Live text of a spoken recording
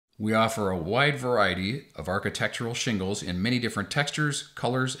We offer a wide variety of architectural shingles in many different textures,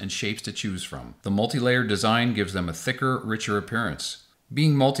 colors, and shapes to choose from. The multi-layered design gives them a thicker, richer appearance.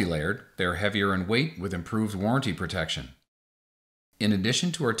 Being multi-layered, they are heavier in weight with improved warranty protection. In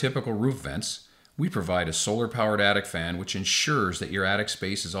addition to our typical roof vents, we provide a solar-powered attic fan which ensures that your attic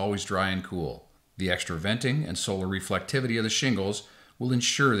space is always dry and cool. The extra venting and solar reflectivity of the shingles will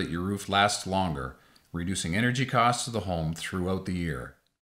ensure that your roof lasts longer, reducing energy costs to the home throughout the year.